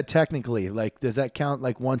 What is that technically? Like, does that count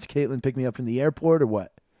like once Caitlin picked me up from the airport or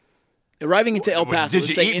what? Arriving into El Paso. Did let's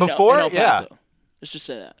you say eat in before? El Paso. Yeah. Let's just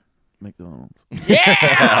say that. McDonald's.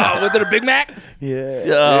 Yeah! Was it a Big Mac? Yeah.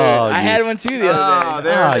 Oh, I had one too the other day.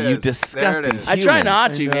 there it you is. disgusting There it is. I try human.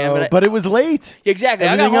 not to, man. No, But but it was late. exactly.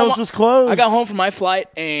 Everything I got home, else was closed. I got home from my flight,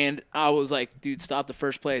 and I was like, dude, stop the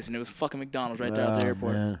first place. And it was fucking McDonald's right there at the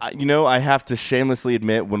airport. Man. You know, I have to shamelessly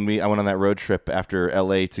admit, when I went on that road trip after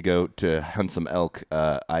L.A. to go to hunt some elk,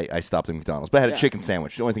 I stopped at McDonald's, but I had a Yeah. chicken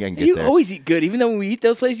sandwich. The only thing I can get You there. always eat good. Even though when we eat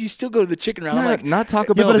those places, you still go to the chicken round. I'm like, Not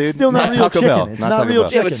Taco Yeah, Bell, but dude. it's still not real Taco chicken. Bell. It's Not not Taco real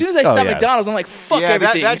Bell. yeah, but as soon as I Oh, stop yeah. McDonald's, I'm like, fuck Yeah,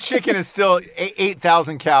 everything. that chicken is still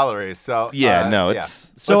 8,000 calories. So Yeah, no, it's-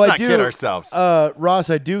 So Let's I not do, kid ourselves. Ross,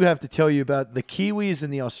 I do have to tell you about the Kiwis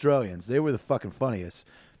and the Australians. They were the fucking funniest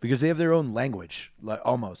because they have their own language, like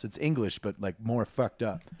almost. It's English, but like more fucked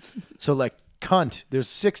up. So like cunt, there's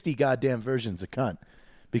 60 goddamn versions of cunt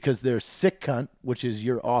because there's sick cunt, which is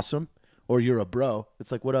you're awesome, or you're a bro.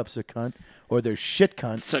 It's like what up, sick cunt, or there's shit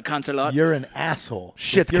cunt. So cunts a lot. You're an asshole.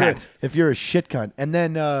 Shit if you're- cunt. If you're a shit cunt, and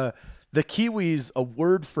then the Kiwis, a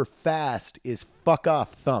word for fast is fuck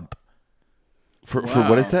off thump. For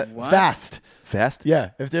what is that? What? Fast. Fast? Yeah,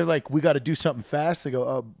 if they're like, we got to do something fast, they go,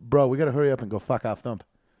 oh, bro, we got to hurry up and go fuck off thump.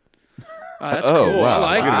 Oh, that's Oh, cool. wow. I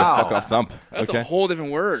like I'm gonna it. go fuck off thump. That's okay. a whole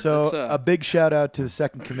different word. So That's, a big shout out to the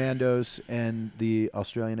 2nd Commandos and the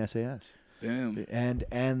Australian SAS boom. and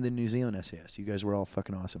the New Zealand SAS. You guys were all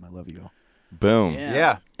fucking awesome. I love you all. Boom.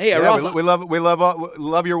 yeah. Hey, yeah, Ross. we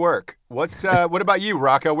love your work. What's what about you,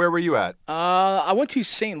 Rocco? Where were you at? I went to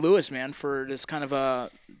St. Louis, man, for this kind of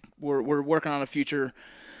we're working on a future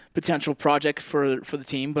potential project for the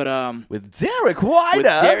team, but With Derek Wider.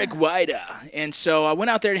 with Derek Wida. And so I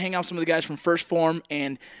went out there to hang out with some of the guys from First Form,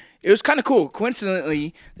 and It was kind of cool.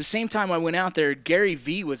 Coincidentally, the same time I went out there, Gary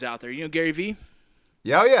Vee was out there. You know Gary Vee?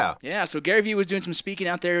 Yeah, yeah. Yeah, so Gary Vee was doing some speaking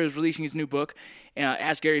out there. He was releasing his new book,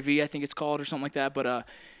 Ask Gary Vee, I think it's called, or something like that. But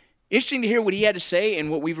interesting to hear what he had to say and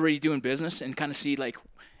what we've already do in business, and kind of see, like,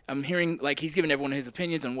 I'm hearing, like, he's giving everyone his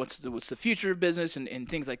opinions on what's the future of business and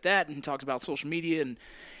things like that, and he talks about social media,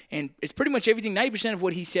 and it's pretty much everything, 90% of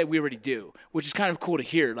what he said we already do, which is kind of cool to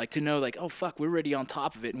hear, like, to know, like, oh, fuck, we're already on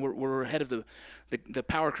top of it, and we're ahead of the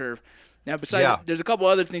power curve. Now, besides, there's a couple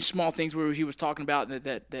other things, small things where he was talking about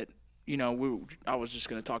that you know, I was just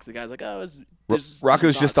going to talk to the guys like, oh,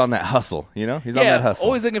 Rocco's just on that hustle, you know? He's on that hustle.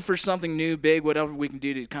 Always looking for something new, big, whatever we can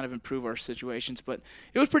do to kind of improve our situations. But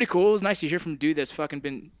it was pretty cool. It was nice to hear from a dude that's fucking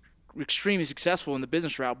been extremely successful in the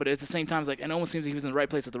business route, but at the same time, it's like, it almost seems like he was in the right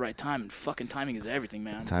place at the right time, and fucking timing is everything,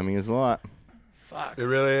 man. Timing is a lot. Fuck. It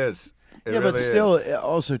really is. It but really still, is.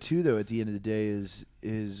 also too, though, at the end of the day,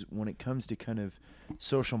 is when it comes to kind of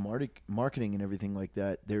social marketing and everything like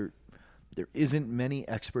that, there isn't many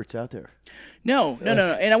experts out there. No. And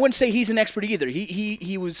I wouldn't say he's an expert either.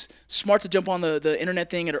 He was smart to jump on the internet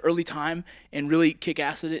thing at an early time and really kick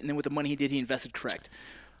ass at it, and then with the money he did, he invested correct.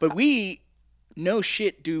 But we no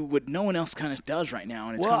shit do what no one else kind of does right now,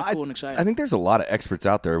 and it's kind of cool and exciting. I think there's a lot of experts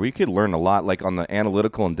out there. We could learn a lot, like on the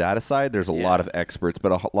analytical and data side. There's a lot of experts,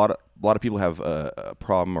 but a lot of people have a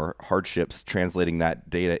problem or hardships translating that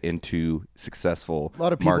data into successful marketing. A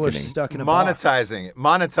lot of people are stuck in a monetizing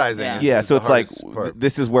box. Yeah, so it's like part.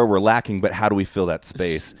 this is where we're lacking, but how do we fill that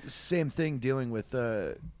space? Same thing dealing with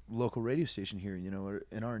local radio station here. You know,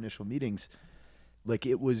 in our initial meetings. Like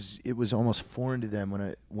it was almost foreign to them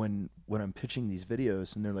when I'm pitching these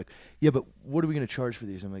videos, and they're like, "Yeah, but what are we going to charge for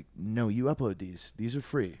these?" I'm like, "No, you upload these. These are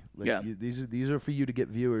free. Like, these are for you to get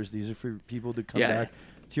viewers. These are for people to come back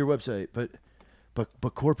to your website. But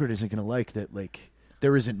corporate isn't going to like that. Like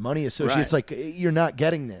there isn't money associated. Right. It's like you're not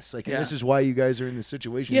getting this. Like and this is why you guys are in the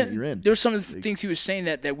situation that you're in. There's some of the things he was saying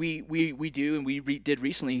that we do and we did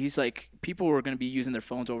recently. He's like, people are going to be using their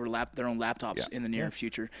phones over their own laptops in the near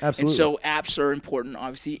future. Absolutely. And so apps are important,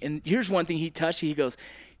 obviously. And here's one thing he touched. He goes,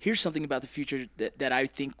 here's something about the future that I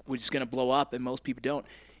think was going to blow up and most people don't.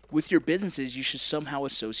 With your businesses, you should somehow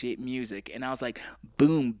associate music. And I was like,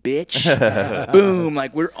 boom, bitch. Boom.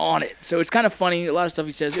 Like, we're on it. So it's kind of funny. A lot of stuff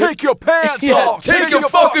he says. Take your pants off. Take your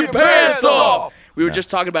fucking pants off. We were just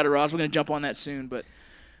talking about it, Ross. We're going to jump on that soon. But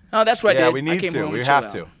that's what I did. Yeah, we need to. We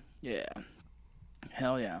have to. Yeah.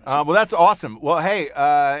 Hell yeah. Well, that's awesome. Well, hey,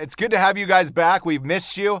 it's good to have you guys back. We've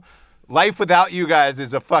missed you. Life without you guys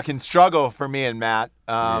is a fucking struggle for me and Matt.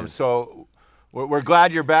 So we're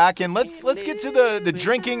glad you're back, and let's get to the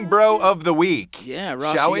drinking bro of the week. Yeah,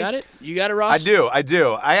 Ross, shall you we? got it? You got it, Ross? I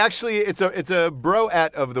do. I actually, it's a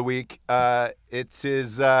broette of the week. It's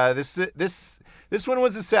his this one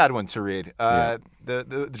was a sad one to read.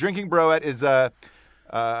 The drinking broette is a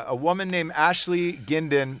woman named Ashley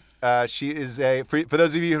Ginden. She is for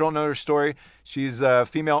those of you who don't know her story, she's a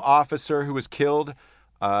female officer who was killed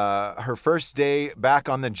her first day back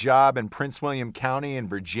on the job in Prince William County in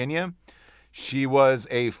Virginia. She was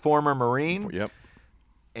a former Marine. Yep.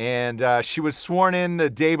 And she was sworn in the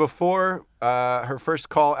day before her first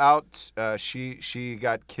call out. She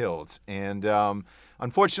got killed. And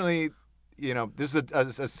unfortunately, you know, this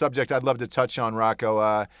is a subject I'd love to touch on,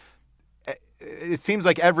 Rocco. It seems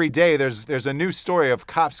like every day there's a new story of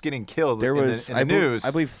cops getting killed in the news.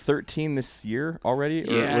 I believe 13 this year already,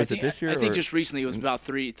 or was it this year? I think just recently it was about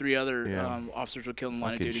three other officers were killed in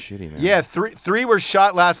line of duty. Shitty, man. Yeah, three were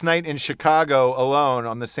shot last night in Chicago alone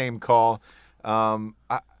on the same call.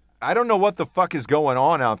 I don't know what the fuck is going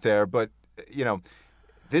on out there, but you know,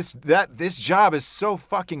 this job is so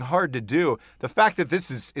fucking hard to do. The fact that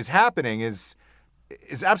this is happening is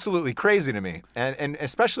absolutely crazy to me, and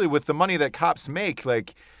especially with the money that cops make,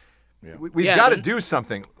 like we've got to do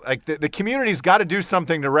something. Like the community's got to do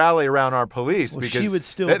something to rally around our police because she would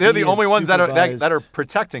still they're the be only in ones that supervised are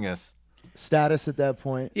protecting us. Status at that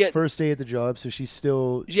point. Yeah. First day at the job, so she's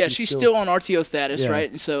still. She's still on RTO status, Yeah. right?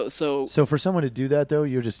 And so for someone to do that though,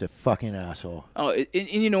 you're just a fucking asshole. Oh, and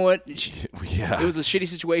you know what? It Yeah. was a shitty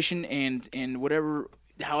situation, and whatever.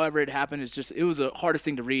 However it happened, it was the hardest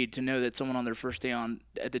thing to read, to know that someone on their first day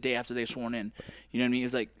the day after they sworn in. You know what I mean? It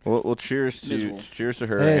was like, Well, cheers to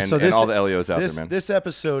her Hey, and, so and all the LEOs out there, man. This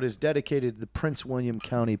episode is dedicated to the Prince William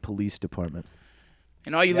County Police Department.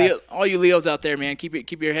 and all you Leos out there, man,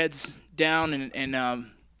 keep your heads down and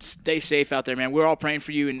stay safe out there, man. We're all praying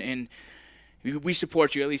for you, and we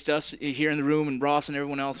support you. At least us here in the room, and Ross and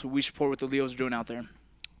everyone else. We support what the Leos are doing out there.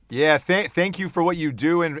 Yeah, thank you for what you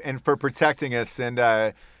do and for protecting us. And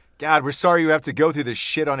God, we're sorry you have to go through this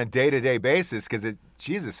shit on a day-to-day basis because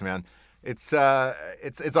Jesus, man, it's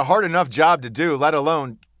a hard enough job to do, let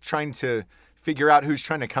alone trying to figure out who's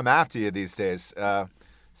trying to come after you these days.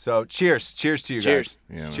 So cheers to you guys.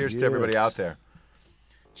 Yeah, cheers to everybody out there.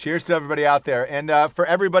 Cheers to everybody out there. And for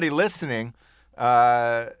everybody listening,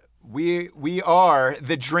 we are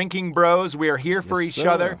the Drinking Bros. We are here for each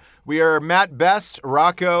other. We are Matt Best,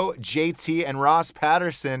 Rocco, JT, and Ross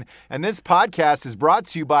Paaterson. And this podcast is brought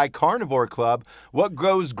to you by Carnivore Club. What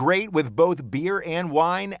goes great with both beer and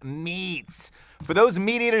wine? Meats. For those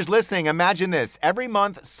meat eaters listening, imagine this. Every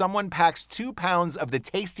month, someone packs 2 pounds of the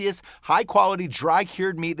tastiest, high-quality,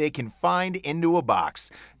 dry-cured meat they can find into a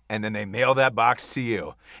box. And then they mail that box to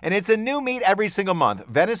you. And it's a new meat every single month.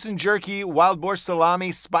 Venison jerky, wild boar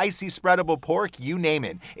salami, spicy spreadable pork, you name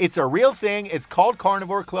it. It's a real thing. It's called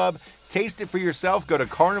Carnivore Club. Taste it for yourself. Go to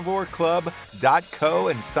carnivoreclub.co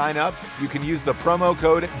and sign up. You can use the promo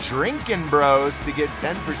code DrinkinBros to get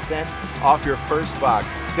 10% off your first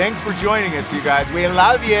box. Thanks for joining us, you guys. We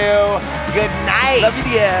love you. Good night. Love you,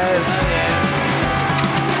 yes.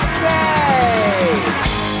 Yay.